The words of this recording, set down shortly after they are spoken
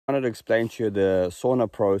wanted to explain to you the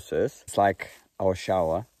sauna process. It's like our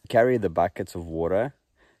shower. Carry the buckets of water,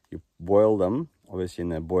 you boil them, obviously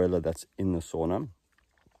in a boiler that's in the sauna,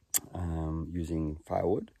 using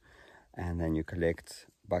firewood, and then you collect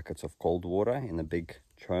buckets of cold water in a big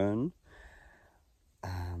churn.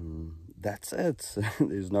 That's it.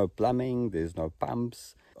 There's no plumbing, there's no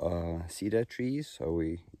pumps. Cedar trees, so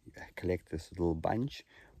we collect this little bunch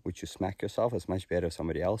which you smack yourself. It's much better if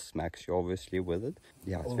somebody else smacks you, obviously, with it.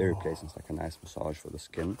 Yeah, it's very pleasant. It's like a nice massage for the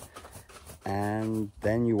skin. And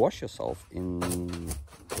then you wash yourself in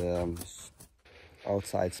the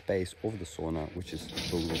outside space of the sauna, which is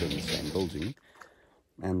built within the same building,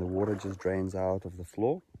 and the water just drains out of the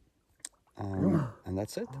floor. And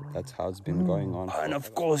that's it. That's how it's been going on. And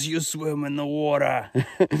of course you swim in the water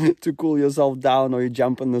to cool yourself down, or you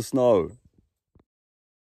jump in the snow.